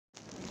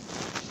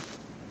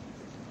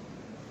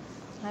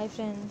Hi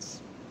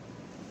friends,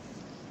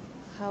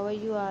 how are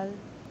you all?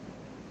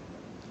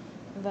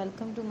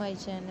 Welcome to my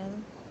channel.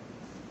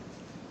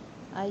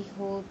 I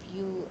hope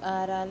you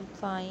are all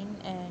fine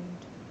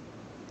and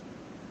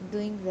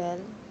doing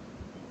well.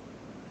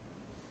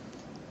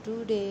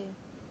 Today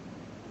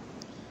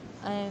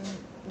I am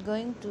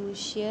going to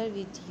share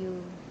with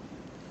you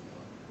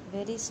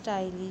very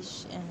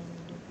stylish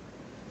and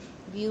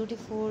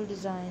beautiful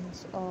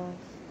designs of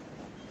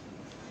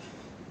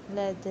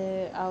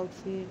leather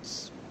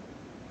outfits,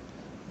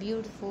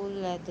 beautiful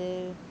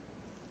leather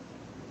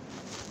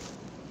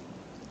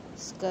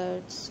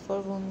skirts for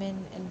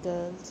women and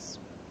girls.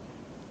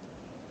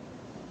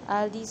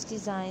 All these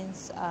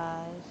designs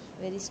are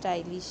very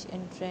stylish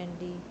and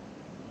trendy.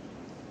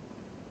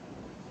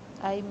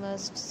 I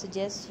must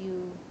suggest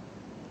you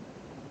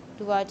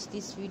to watch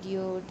this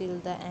video till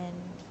the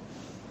end.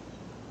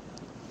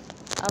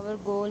 Our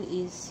goal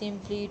is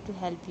simply to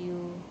help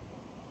you.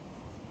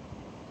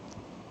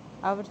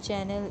 Our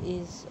channel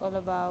is all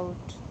about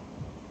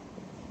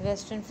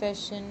western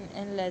fashion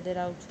and leather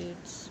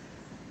outfits.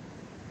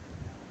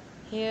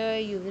 Here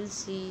you will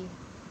see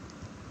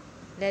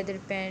leather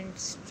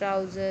pants,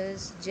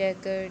 trousers,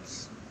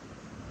 jackets,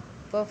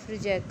 puffer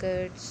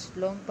jackets,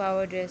 long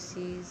power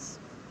dresses,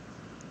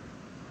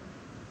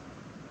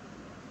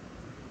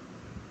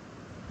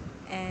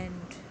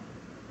 and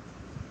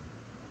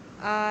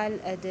all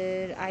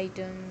other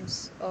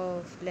items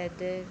of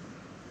leather.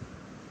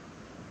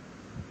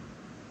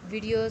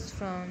 Videos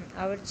from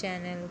our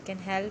channel can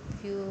help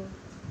you.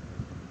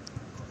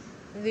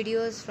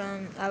 Videos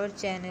from our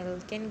channel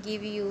can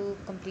give you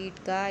complete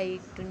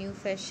guide to new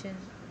fashion.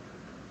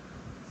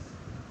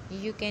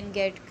 You can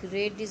get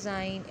great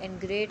design and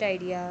great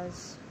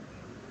ideas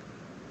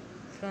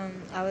from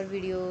our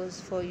videos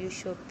for your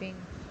shopping.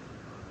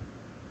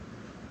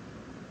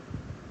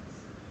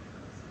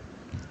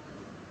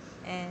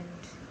 And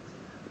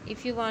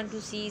if you want to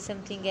see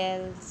something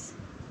else,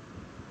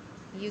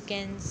 you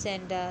can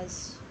send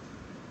us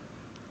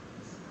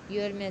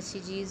your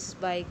messages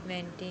by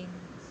commenting.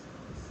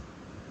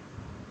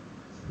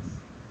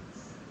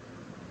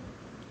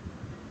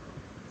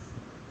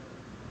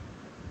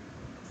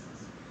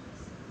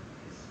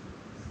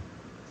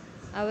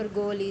 Our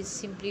goal is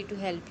simply to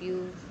help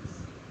you.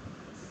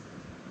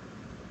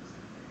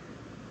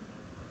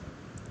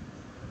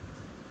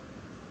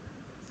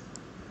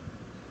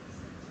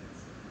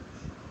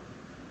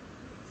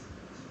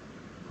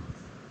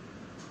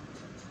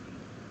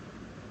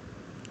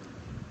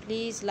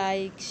 Please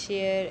like,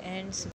 share and subscribe.